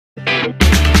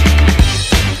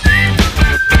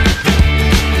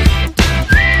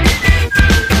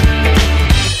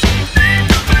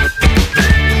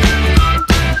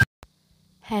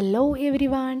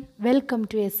everyone, welcome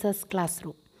to SS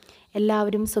Classroom.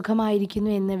 എല്ലാവരും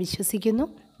സുഖമായിരിക്കുന്നു എന്ന് വിശ്വസിക്കുന്നു.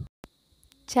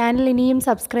 ചാനൽ ഇനിയും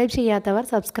സബ്സ്ക്രൈബ് ചെയ്യാത്തവർ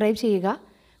സബ്സ്ക്രൈബ് ചെയ്യുക,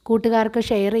 കൂട്ടുകാർക്ക്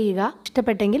ഷെയർ ചെയ്യുക,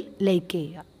 ഇഷ്ടപ്പെട്ടെങ്കിൽ ലൈക്ക്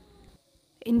ചെയ്യുക.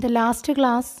 In the last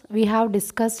class, we have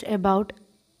discussed about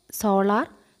solar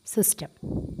system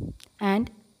and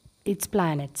its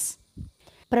planets.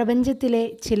 പ്രപഞ്ചത്തിലെ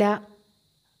ചില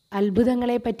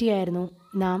അത്ഭുതങ്ങളെ പറ്റിയായിരുന്നു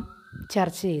നാം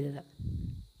ചർച്ച ചെയ്തത്.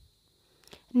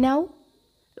 Now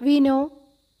we know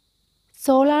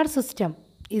solar system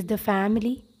is the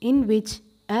family in which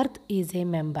Earth is a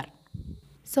member.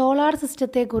 Solar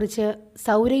സിസ്റ്റത്തെക്കുറിച്ച്,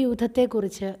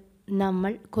 സൗരയൂഥത്തെക്കുറിച്ച്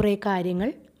നമ്മൾ കുറേ കാര്യങ്ങൾ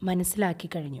മനസ്സിലാക്കി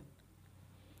കഴിഞ്ഞു.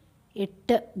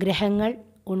 8 ഗ്രഹങ്ങൾ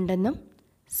ഉണ്ടെന്നും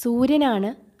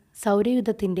സൂര്യനാണ്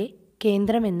സൗരയൂഥത്തിൻ്റെ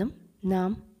കേന്ദ്രമെന്നും നാം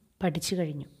പഠിച്ചു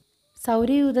കഴിഞ്ഞു.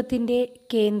 സൗരയൂഥത്തിൻ്റെ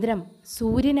കേന്ദ്രം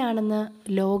സൂര്യനാണെന്ന്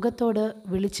ലോകത്തോട്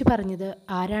വിളിച്ചു പറഞ്ഞത്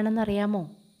ആരാണെന്നറിയാമോ?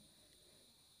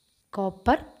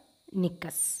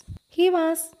 Copernicus. He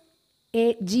was a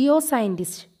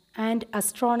geoscientist and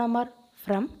astronomer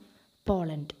from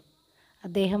Poland.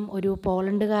 അദ്ദേഹം ഒരു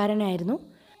പോളണ്ടുകാരനായിരുന്നു.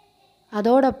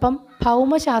 അതോടൊപ്പം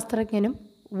ഭൗമശാസ്ത്രജ്ഞനും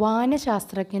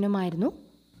വാനശാസ്ത്രജ്ഞനുമായിരുന്നു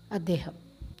അദ്ദേഹം.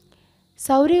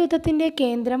 സൗരയൂഥത്തിൻ്റെ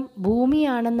കേന്ദ്രം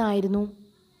ഭൂമിയാണെന്നായിരുന്നു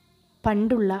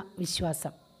പണ്ടുള്ള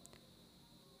വിശ്വാസം.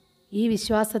 ഈ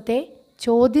വിശ്വാസത്തെ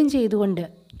ചോദ്യം ചെയ്തുകൊണ്ട്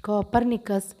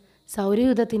കോപ്പർനിക്കസ്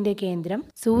സൗരയൂഥത്തിൻ്റെ കേന്ദ്രം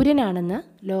സൂര്യനാണെന്ന്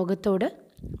ലോകത്തോട്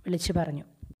വിളിച്ചു പറഞ്ഞു.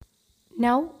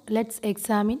 Now let's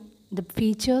examine the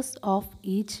features of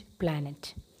each planet.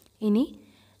 ഇനി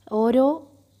ഓരോ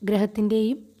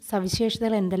ഗ്രഹത്തിൻ്റെയും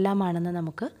സവിശേഷതകൾ എന്തെല്ലാമാണെന്ന്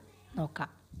നമുക്ക് നോക്കാം.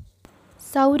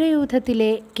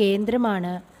 സൗരയൂഥത്തിലെ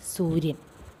കേന്ദ്രമാണ് സൂര്യൻ.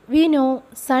 We know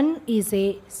sun is a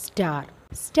star.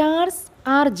 Stars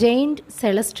are giant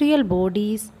celestial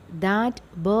bodies that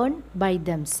burn by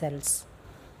themselves.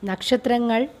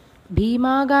 നക്ഷത്രങ്ങൾ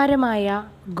ഭീമാകാരമായ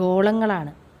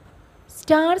ഗോളങ്ങളാണ്.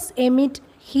 Stars emit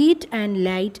heat and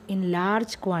light in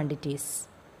large quantities.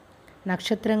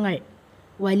 നക്ഷത്രങ്ങൾ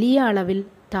വലിയ അളവിൽ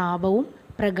താപവും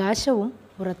പ്രകാശവും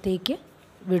പുറത്തേക്ക്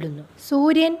വിടുന്നു.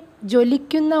 സൂര്യൻ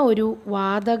ജ്വലിക്കുന്ന ഒരു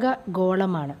വാതക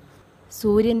ഗോളമാണ്.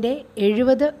 സൂര്യൻ്റെ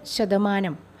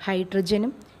 70%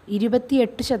 ഹൈഡ്രജനും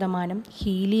 28%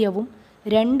 ഹീലിയവും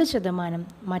 2%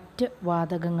 മറ്റ്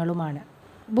വാതകങ്ങളുമാണ്.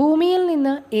 ഭൂമിയിൽ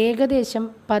നിന്ന് ഏകദേശം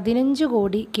 15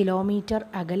 കോടി കിലോമീറ്റർ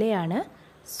അകലെയാണ്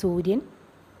സൂര്യൻ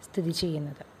സ്ഥിതി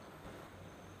ചെയ്യുന്നത്.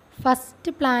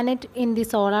 First planet in the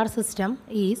solar system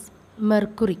is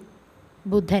mercury,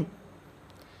 ബുധൻ.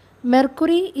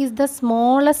 Mercury is the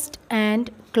smallest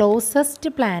and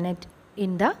closest planet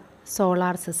in the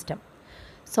solar system.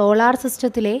 Solar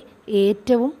സിസ്റ്റത്തിലെ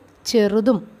ഏറ്റവും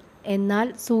ചെറുതും എന്നാൽ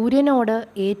സൂര്യനോട്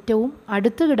ഏറ്റവും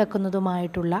അടുത്ത്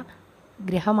കിടക്കുന്നതുമായിട്ടുള്ള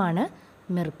ഗ്രഹമാണ്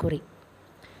mercury.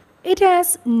 It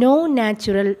has no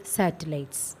natural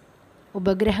satellites.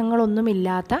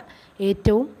 ഉപഗ്രഹങ്ങളൊന്നുമില്ലാത്ത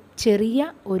ഏറ്റവും ചെറിയ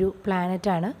ഒരു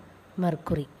പ്ലാനറ്റാണ്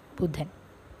മെർക്കുറി, ബുധൻ.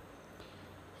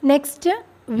 നെക്സ്റ്റ്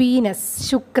വീനസ്,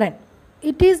 ശുക്രൻ.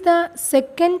 It is the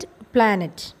second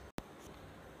planet.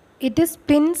 It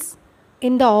sphinx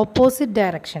in the opposite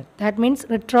direction, that means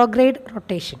retrograde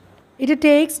rotation. It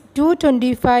takes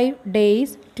 225 days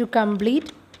to complete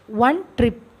one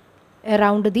trip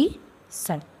around the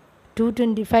sun.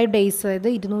 225 days, അതായത്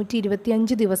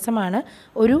 225 ദിവസമാണ്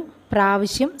ഒരു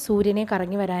പ്രാവശ്യം സൂര്യനെ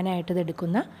കറങ്ങി വരാനായിട്ട്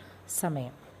എടുക്കുന്ന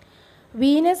സമയം.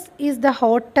 Venus is the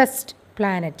hottest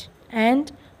planet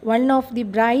and one of the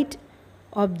bright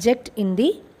object in the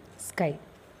sky.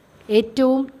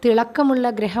 ഏറ്റവും തിളക്കമുള്ള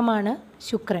ഗ്രഹമാണ്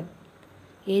ശുക്രൻ.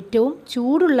 ഏറ്റവും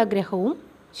ചൂടുള്ള ഗ്രഹവും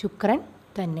ശുക്രൻ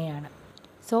തന്നെയാണ്.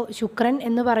 സോ ശുക്രൻ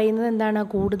എന്ന് പറയുന്നത് എന്താണ്?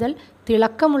 കൂടുതൽ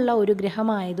തിളക്കമുള്ള ഒരു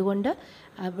ഗ്രഹമായതുകൊണ്ട്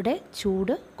അവിടെ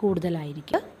ചൂട്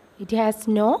കൂടുതലായിരിക്കും. It has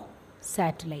no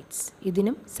satellites.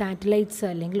 ഇതിനും സാറ്റലൈറ്റ്സ്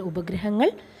അല്ലെങ്കിൽ ഉപഗ്രഹങ്ങൾ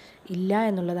ഇല്ല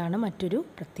എന്നുള്ളതാണ് മറ്റൊരു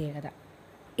പ്രത്യേകത.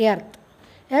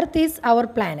 Earth is our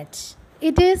planet.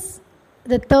 It is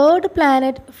the third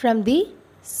planet from the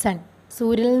sun.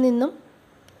 സൂര്യനിൽ നിന്നും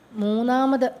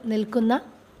മൂന്നാമത് നിൽക്കുന്ന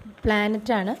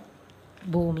പ്ലാനറ്റാണ്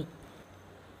ഭൂമി.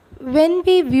 When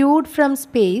we viewed from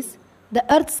space the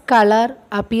earth's colour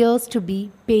appears to B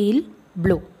pale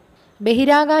blue.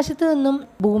 ബഹിരാകാശത്ത് നിന്നും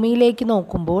ഭൂമിയിലേക്ക്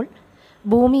നോക്കുമ്പോൾ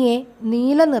ഭൂമിയെ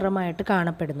നീല നിറമായിട്ട്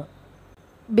കാണപ്പെടുന്നു.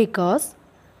 Because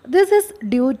this is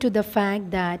due to the fact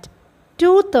that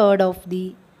 2/3 of the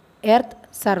earth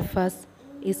surface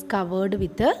is covered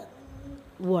with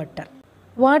water.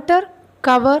 Water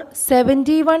cover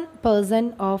 71%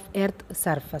 of Earth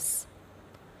surface.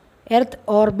 Earth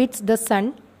orbits the sun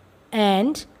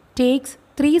and takes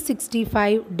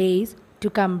 365 days to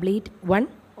complete one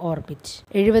orbit.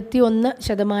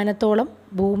 71%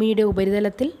 ഭൂമിയുടെ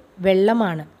ഉപരിതലത്തിൽ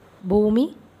വെള്ളമാണ്. ഭൂമി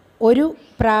ഒരു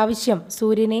പ്രാവശ്യം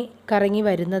സൂര്യനെ കറങ്ങി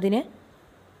വരുന്നതിന്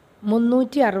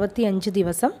 365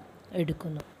 ദിവസം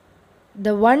എടുക്കുന്നു.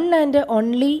 The one and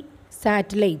only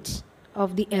satellite of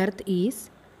the earth is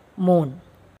moon.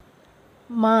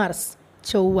 Mars,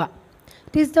 ചൊവ്വ.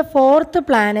 It is the fourth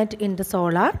planet in the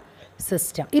solar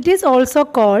system. It is also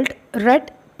called red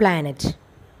planet.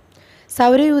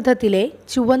 സൗരയൂഥത്തിലെ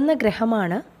ചുവന്ന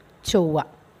ഗ്രഹമാണ് ചൊവ്വ.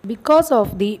 Because of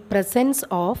the presence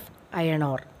of iron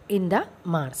ore in the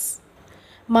Mars.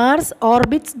 Mars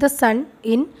orbits the sun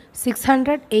in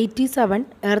 687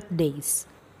 earth days.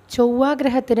 ചൊവ്വ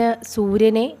ഗ്രഹത്തിന്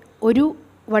സൂര്യനെ ഒരു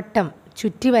വട്ടം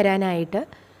ചുറ്റി വരാനായിട്ട്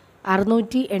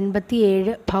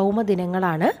 687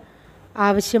 ഭൗമദിനങ്ങളാണ്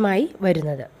ആവശ്യമായി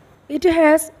വരുന്നത്. It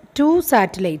has 2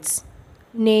 satellites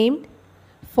named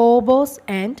Phobos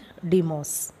and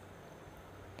Deimos.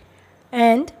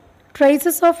 And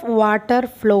traces of water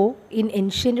flow in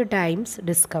ancient times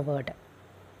discovered.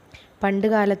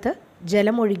 പണ്ടുകാലത്ത്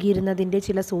ജലം ഒഴുകിയിരുന്നതിൻ്റെ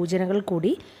ചില സൂചനകൾ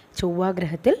കൂടി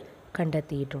ചൊവ്വാഗ്രഹത്തിൽ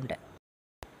കണ്ടെത്തിയിട്ടുണ്ട്.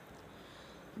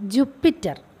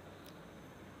 Jupiter.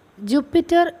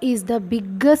 Jupiter is the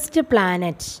biggest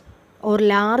planet or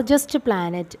largest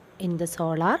planet in the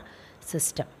solar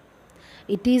system.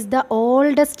 It is the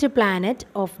oldest planet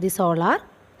of the solar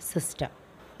system.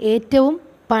 ഏറ്റവും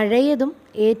പഴയതും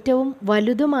ഏറ്റവും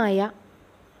വലുതുമായ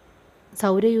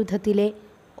സൗരയൂഥത്തിലെ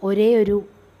ഒരേ ഒരു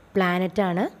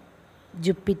പ്ലാനറ്റാണ്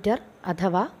ജൂപ്പിറ്റർ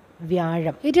അഥവാ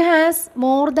വ്യാഴം. It has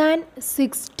more than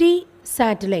 60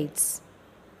 satellites.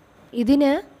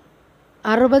 ഇതിന്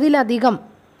 60-ലധികം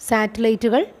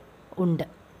സാറ്റലൈറ്റുകൾ ഉണ്ട്.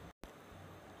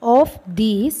 Of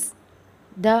these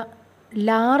the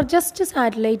largest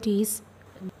satellite is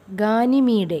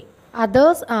ഗാനിമീഡെ.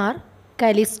 Others are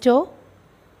കലിസ്റ്റോ,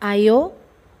 Io,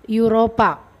 Europa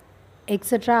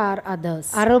etcetera are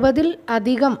others. 60-ൽ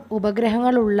അധികം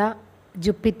ഉപഗ്രഹങ്ങളുള്ള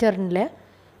ജൂപ്പിറ്ററിൽ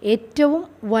ഏറ്റവും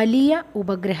വലിയ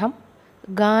ഉപഗ്രഹം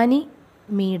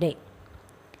ഗാനിമീഡെ.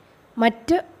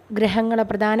 മറ്റ്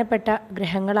പ്രധാനപ്പെട്ട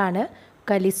ഗ്രഹങ്ങളാണ്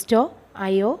കലിസ്റ്റോ,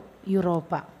 അയോ,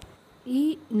 യൂറോപ്പ. ഈ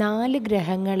 4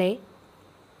 ഗ്രഹങ്ങളെ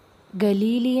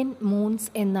ഗലീലിയൻ മൂൺസ്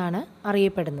എന്നാണ്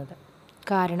അറിയപ്പെടുന്നത്.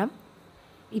 കാരണം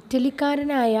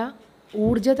ഇറ്റലിക്കാരനായ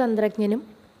ഊർജതന്ത്രജ്ഞനും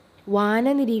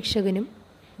വാനനിരീക്ഷകനും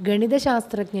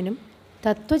ഗണിതശാസ്ത്രജ്ഞനും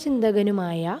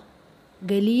തത്വചിന്തകനുമായ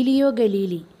ഗലീലിയോ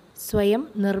ഗലീലി സ്വയം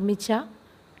നിർമ്മിച്ച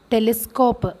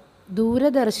ടെലിസ്കോപ്പ്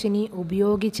ദൂരദർശിനി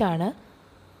ഉപയോഗിച്ചാണ്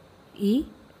ഈ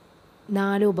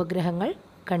 4 ഉപഗ്രഹങ്ങൾ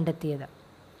കണ്ടെത്തിയത്.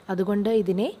 അതുകൊണ്ട്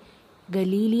ഇതിനെ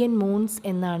ഗലീലിയൻ മൂൺസ്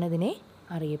എന്നാണ് ഇതിനെ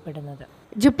അറിയപ്പെടുന്നത്.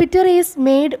 Jupiter is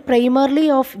made primarily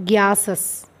of gases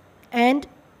and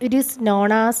it is known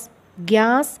as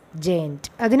gas giant.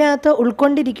 അതിനകത്ത്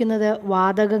ഉൾക്കൊണ്ടിരിക്കുന്നത്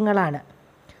വാതകങ്ങളാണ്.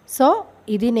 സോ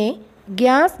ഇതിനെ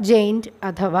ഗ്യാസ് ജയൻറ്റ്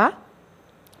അഥവാ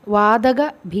വാതക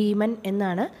ഭീമൻ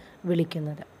എന്നാണ്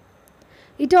വിളിക്കുന്നത്.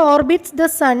 It orbits the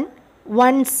sun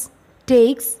once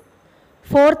takes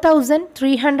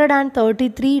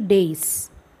 4,333 days.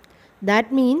 That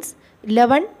means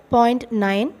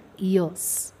 11.9 years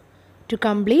to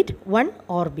complete one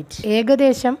orbit.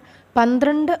 ഏകദേശം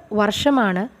 12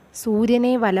 വർഷമാണ്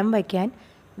സൂര്യനെ വലം വയ്ക്കാൻ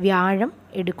വ്യാഴം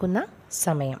എടുക്കുന്ന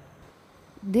സമയം.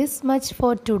 This much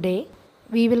for today.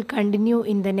 We will continue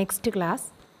in the next class.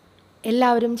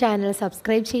 എല്ലാവരും ചാനൽ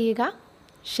സബ്സ്ക്രൈബ് ചെയ്യുക,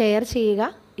 ഷെയർ ചെയ്യുക,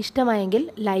 ഇഷ്ടമായെങ്കിൽ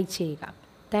ലൈക്ക് ചെയ്യുക.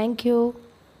 Thank you.